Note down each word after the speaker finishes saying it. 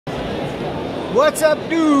What's up,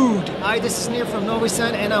 dude? Hi, this is Nir from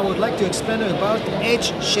NoviSign, and I would like to explain about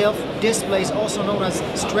edge shelf displays, also known as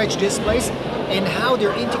stretch displays, and how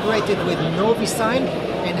they're integrated with NoviSign,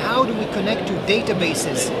 and how do we connect to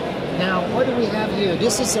databases. Now, what do we have here?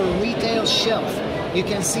 This is a retail shelf. You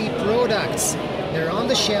can see products. They're on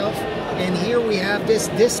the shelf, and here we have this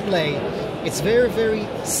display. It's very, very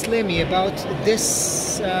slimmy, about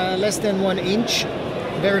this less than 1 inch.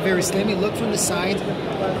 Very, very slimmy. Look from the side.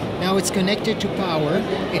 Now it's connected to power.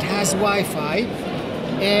 It has Wi-Fi,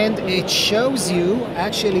 and it shows you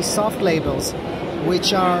actually soft labels,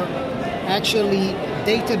 which are actually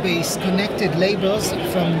database connected labels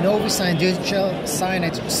from NoviSign digital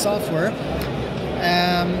signage software.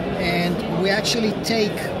 And we actually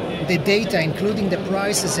take the data, including the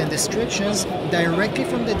prices and descriptions, directly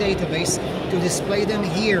from the database to display them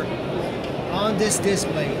here on this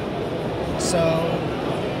display. So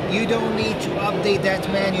you don't need to update that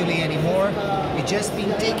manually anymore. It's just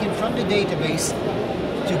being taken from the database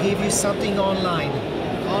to give you something online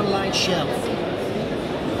shelf.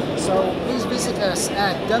 So please visit us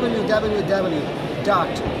at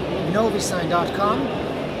www.novisign.com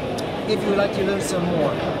if you would like to learn some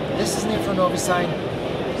more. This is Nick from NoviSign,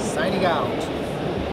 signing out.